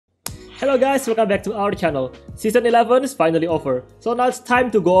Hello guys, welcome back to our channel. Season 11 is finally over, so now it's time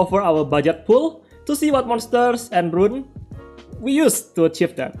to go over our budget pool to see what monsters and rune we used to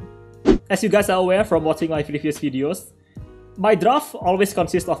achieve that. As you guys are aware from watching my previous videos, my draft always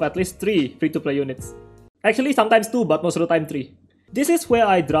consists of at least 3 free-to-play units. Actually sometimes 2, but most of the time 3. This is where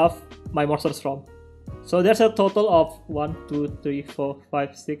I draft my monsters from. So there's a total of 1, 2, 3, 4,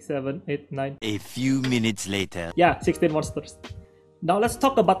 5, 6, 7, 8, 9. A few minutes later. Yeah, 16 monsters. Now let's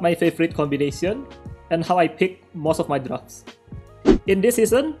talk about my favorite combination and how I pick most of my drafts. In this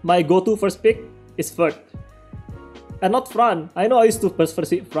season, my go-to first pick is Furt. And not Fran. I know I used to first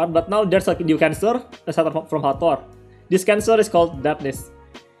pick Fran, but now there's a new cancer aside from Hathor. This cancer is called Daphnis.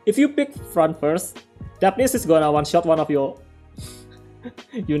 If you pick Fran first, Daphnis is gonna one-shot one of your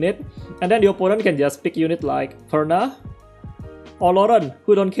unit, and then the opponent can just pick unit like Perna or Lauren,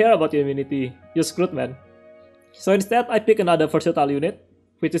 who don't care about your immunity. You're screwed, man. So instead, I pick another versatile unit,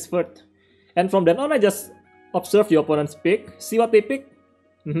 which is Furt. And from then on, I just observe the opponent's pick, see what they pick,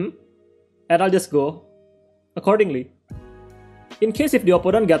 and I'll just go accordingly. In case if the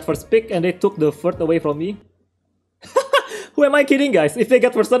opponent got first pick and they took the Furt away from me, who am I kidding, guys? If they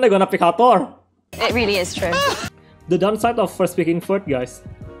get first turn, they're gonna pick Hathor. It really is true. The downside of first picking Furt, guys,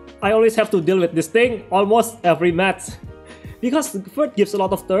 I always have to deal with this thing almost every match. Because Furt gives a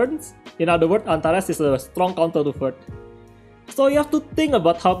lot of turns. In other words, Antares is a strong counter to Furt. So you have to think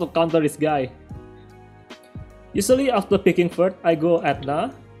about how to counter this guy. Usually after picking Furt, I go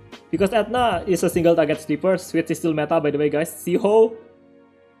Edna. Because Edna is a single target sleeper, which is still meta by the way, guys. Siho,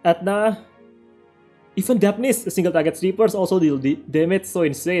 Edna, even Daphnis, a single target sleepers also deal damage so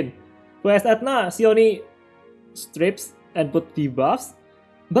insane. Whereas Edna, she only strips and put debuffs.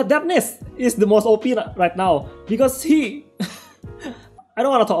 But Daphnis is the most OP right now because he... I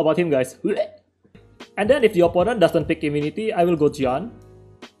don't want to talk about him, guys. And then if the opponent doesn't pick immunity, I will go Jian.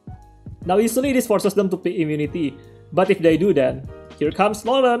 Now usually this forces them to pick immunity, but if they do then, here comes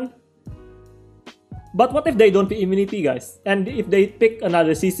Lauren. But what if they don't pick immunity, guys? And if they pick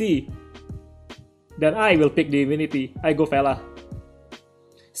another CC, then I will pick the immunity. I go Vela.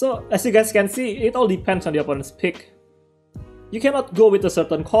 So as you guys can see, it all depends on the opponent's pick. You cannot go with a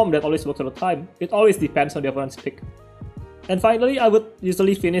certain comp that always works all the time. It always depends on the opponent's pick. And finally, I would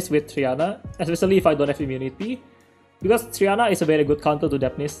usually finish with Triana, especially if I don't have immunity, because Triana is a very good counter to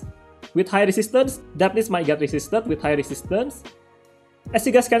Daphnis. With high resistance, Daphnis might get resisted with high resistance. As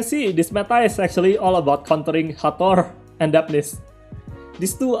you guys can see, this meta is actually all about countering Hathor and Daphnis.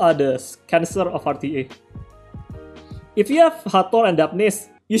 These two are the cancer of RTA. If you have Hathor and Daphnis,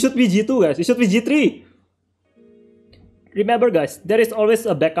 you should be G2, guys. You should be G3. Remember, guys, there is always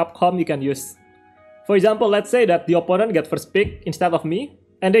a backup comp you can use. For example, let's say that the opponent got first pick instead of me,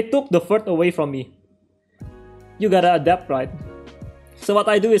 and they took the Furt away from me. You gotta adapt, right? So what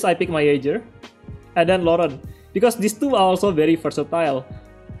I do is I pick my Ager, and then Lauren, because these two are also very versatile.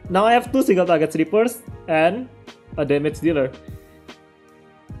 Now I have 2 single target sleepers and a damage dealer.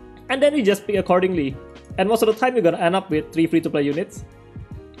 And then you just pick accordingly. And most of the time you're gonna end up with 3 free-to-play units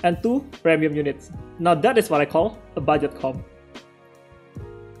and 2 premium units. Now that is what I call a budget comp.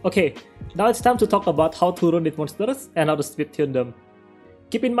 Okay, now it's time to talk about how to run these monsters and how to speed tune them.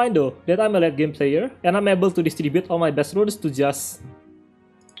 Keep in mind though, that I'm a late game player and I'm able to distribute all my best runes to just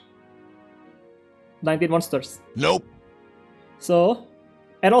 19 monsters. Nope. So,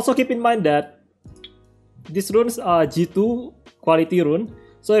 and also keep in mind that these runes are G2 quality rune.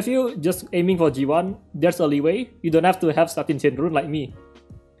 So if you just aiming for G1, there's a leeway. You don't have to have starting chain rune like me.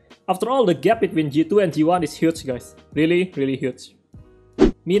 After all, the gap between G2 and G1 is huge, guys. Really, really huge.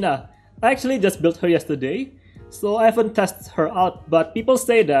 Mina. I actually just built her yesterday, so I haven't tested her out, but people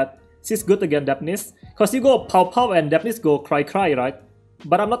say that she's good against Daphnis, cause you go pow pow and Daphnis go cry cry, right?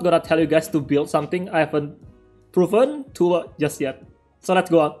 But I'm not gonna tell you guys to build something I haven't proven to just yet. So let's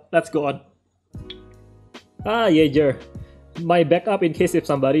go on. Ah, Jaeger. My backup in case if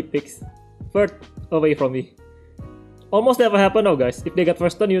somebody picks Furt away from me. Almost never happen now, guys. If they get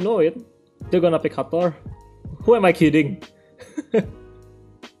first turn, you know it. They're gonna pick Hathor. Who am I kidding?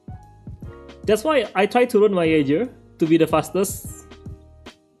 That's why I try to run my Ager to be the fastest.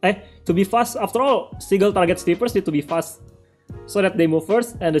 To be fast. After all, single target sleepers need to be fast. So that they move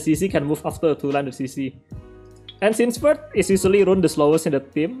first and the CC can move after to land the CC. And since Furt is usually run the slowest in the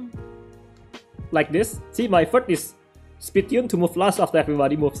team, like this, see my Furt is speed tuned to move last after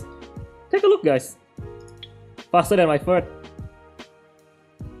everybody moves. Take a look, guys. Faster than my Furt.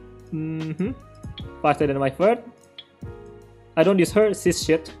 Faster than my Furt. I don't use her, she's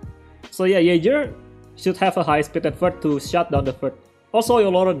shit. So yeah, Jaeger should have a high speed and Furt to shut down the Furt. Also your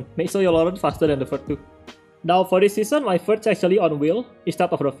Lauren, make sure your Lauren faster than the Furt too. Now for this season, my Furt's actually on wheel instead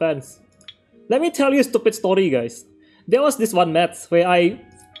of the fence. Let me tell you a stupid story, guys. There was this one match where I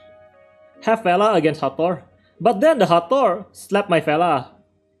have Vela against Hathor, but then the Hathor slapped my Vela.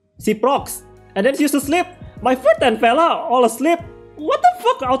 She procs, and then she used to sleep. My Furt and Vela all asleep. What the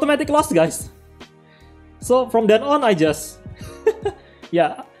fuck? Automatic loss, guys. So from then on, I just...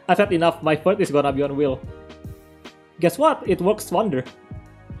 yeah, I've had enough. My Furt is gonna be on Will. Guess what? It works wonder.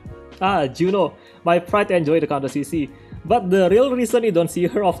 Ah, Juno. My pride enjoy the counter CC. But the real reason you don't see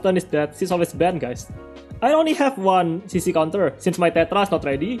her often is that she's always banned, guys. I only have one CC counter since my Tetra is not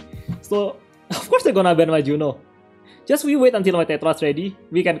ready. So, of course they're gonna ban my Juno. Just we wait until my Tetra is ready.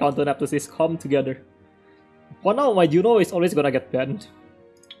 We can counter Neptusis come together. For now, my Juno is always gonna get banned.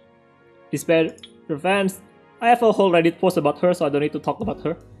 Despair Revenge. I have a whole Reddit post about her, so I don't need to talk about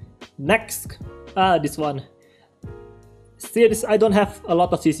her. Next. Ah, this one. Since I don't have a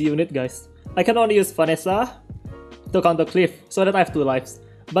lot of CC unit, guys, I can only use Vanessa to counter Cliff, so that I have 2 lives.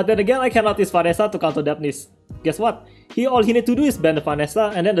 But then again, I cannot use Vanessa to counter Daphnis. Guess what? All he need to do is ban the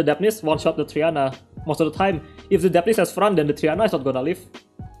Vanessa, and then the Daphnis one-shot the Triana. Most of the time, if the Daphnis has front, then the Triana is not gonna live.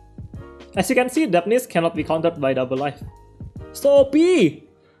 As you can see, Daphnis cannot be countered by double life. So OP!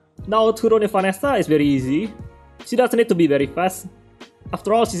 Now to run Vanessa is very easy. She doesn't need to be very fast.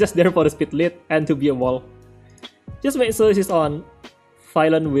 After all, she's just there for the speed lead and to be a wall. Just make sure she's on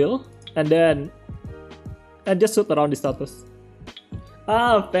Violent Will, and just shoot around the status.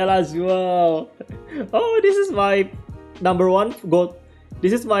 Ah, Vela Jewel. Oh, this is my number 1 gold.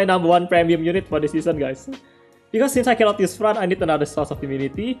 This is my number 1 premium unit for this season, guys. Because since I cannot use front, I need another source of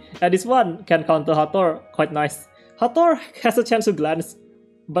immunity, and this one can counter Hathor quite nice. Hathor has a chance to glance,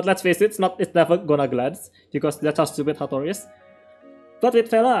 but let's face it, it's never gonna glance because that's how stupid Hathor is. But with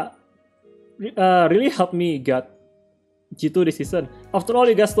Vela, really helped me get G2 this season. After all,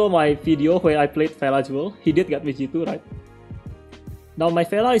 you guys saw my video where I played Vela Jewel. He did get me G2, right? Now my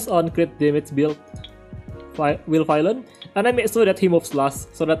Vela is on crit damage build, Will Violent, and I made sure that he moves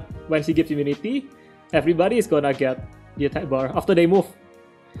last, so that when she gives immunity, everybody is gonna get the attack bar after they move.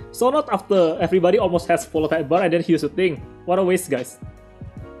 So not after everybody almost has full attack bar and then he used to think. What a waste, guys.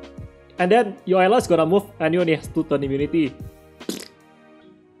 And then your ally is gonna move and you only have 2 turn immunity.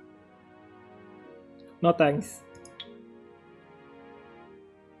 No thanks.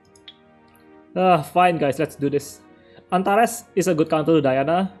 Fine guys, let's do this. Antares is a good counter to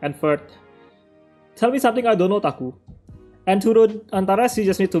Diana and Furt. Tell me something I don't know, Taku. And to run Antares, you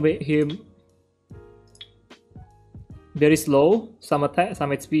just need to make him very slow, some attack,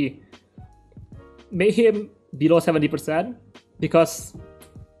 some HP. Make him below 70% because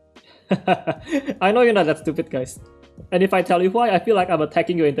I know you're not that stupid, guys. And if I tell you why, I feel like I'm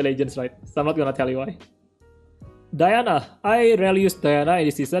attacking your intelligence, right? So I'm not gonna tell you why. Diana. I rarely use Diana in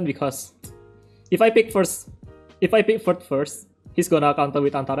this season because if I pick Furt first, he's gonna counter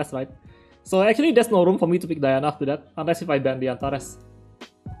with Antares, right? So actually there's no room for me to pick Diana after that, unless if I ban the Antares.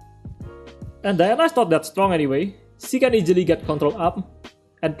 And Diana is not that strong anyway. She can easily get control up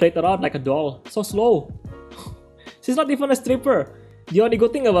and played around like a doll. So slow. She's not even a stripper. The only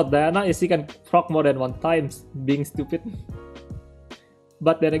good thing about Diana is she can proc more than 1 time, being stupid.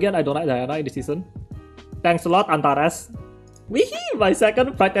 But then again, I don't like Diana in this season. Thanks a lot, Antares. Weehee! My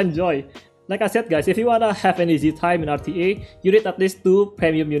second pride and joy. Like I said, guys, if you wanna have an easy time in RTA, you need at least 2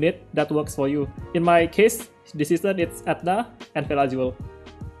 premium units that works for you. In my case, this season it's Atna and Vela Jewel.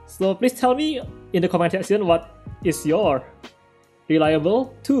 So please tell me in the comment section what is your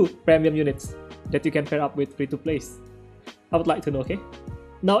reliable 2 premium units that you can pair up with free-to-plays. I would like to know, okay?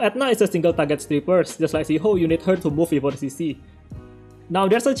 Now Atna is a single target stripper, just like Siho, you need her to move before the CC. Now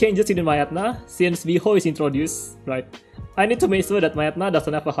there's a changes in my Atna since Viho is introduced, right? I need to make sure that my Atna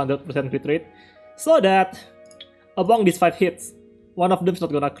doesn't have a 100% crit rate, so that among these 5 hits, one of them is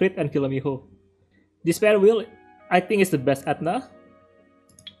not gonna crit and kill a Miho. Despair Will, I think is the best Atna.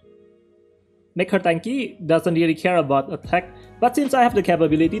 Make her tanky, doesn't really care about attack, but since I have the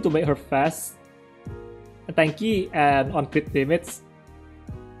capability to make her fast, tanky, and on crit damage,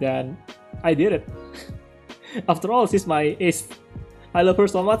 then I did it. After all, she's my ace. I love her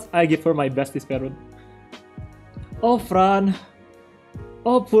so much, I give her my best Despair rune. Oh Fran,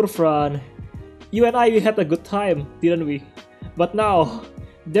 oh poor Fran. You and I, we had a good time, didn't we? But now,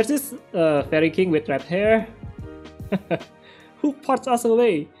 there's this fairy king with red hair who parts us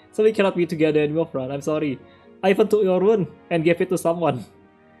away, so we cannot be together anymore, Fran. I'm sorry. I even took your rune and gave it to someone.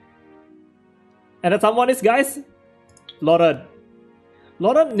 And that someone is, guys, Lauren.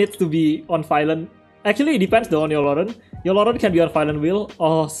 Lauren needs to be on Violent. Actually, it depends though on your Lauren. Your Lauren can be on Violent Will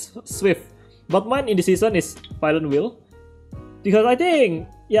or Swift. But mine in this season is Violent Will. Because I think,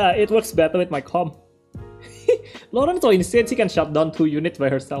 yeah, it works better with my comp. Lauren's so insane, she can shut down 2 units by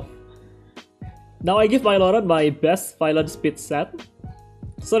herself. Now I give my Lauren my best violent speed set,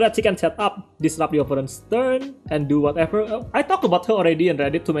 so that she can set up, disrupt the opponent's turn, and do whatever. I talked about her already in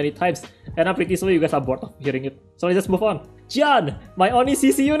Reddit too many times, and I'm pretty sure you guys are bored of hearing it. So let's just move on. Jian, my only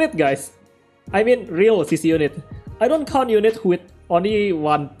CC unit, guys. I mean real CC unit. I don't count unit with only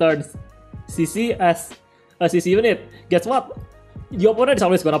one turn CC as a CC unit. Guess what? The opponent is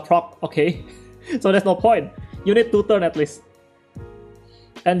always gonna proc, okay? So there's no point. You need 2 turns at least.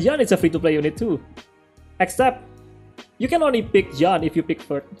 And Jian is a free-to-play unit too. Except, you can only pick Jian if you pick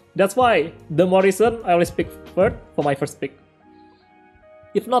third. That's why, the more reason I always pick third for my first pick.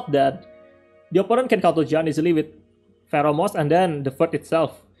 If not that, the opponent can counter Jian easily with Pheromones and then the third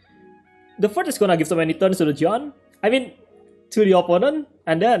itself. The third is gonna give so many turns to the Jian. I mean, to the opponent,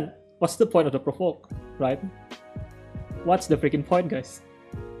 and then, what's the point of the provoke, right? What's the freaking point, guys?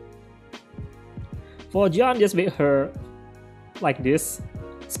 For Jian, just make her like this.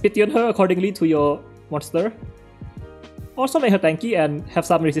 Speed tune her accordingly to your monster. Also make her tanky and have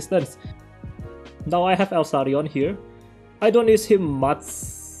some resistance. Now I have Elsarion here. I don't use him much.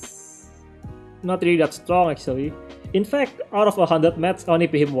 Not really that strong actually. In fact, out of 100 matches, I only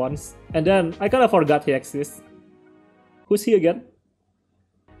play him once. And then I kinda forgot he exists. Who's he again?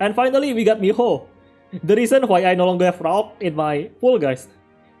 And finally, we got Miho. The reason why I no longer have Raup in my pool, guys.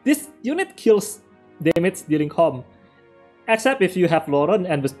 This unit kills damage dealing comp. Except if you have Lauren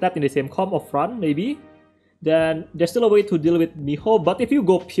and Bustet in the same comp of run, maybe. Then there's still a way to deal with Miho, but if you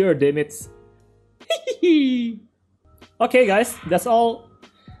go pure damage... Okay guys, that's all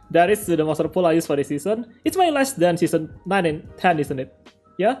there is to the monster pool I use for this season. It's way less than season 9 and 10, isn't it?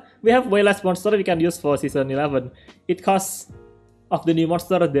 Yeah, we have way less monster we can use for season 11. It costs of the new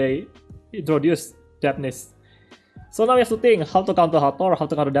monster they introduced, Dapnis. So now we have to think how to counter Hathor, how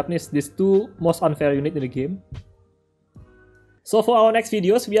to counter Dapnis, these two most unfair units in the game. So for our next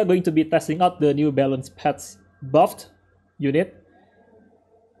videos, we are going to be testing out the new balance pets buffed unit.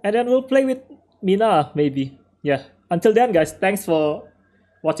 And then we'll play with Mina, maybe. Yeah. Until then guys, thanks for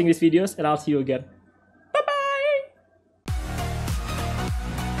watching these videos and I'll see you again.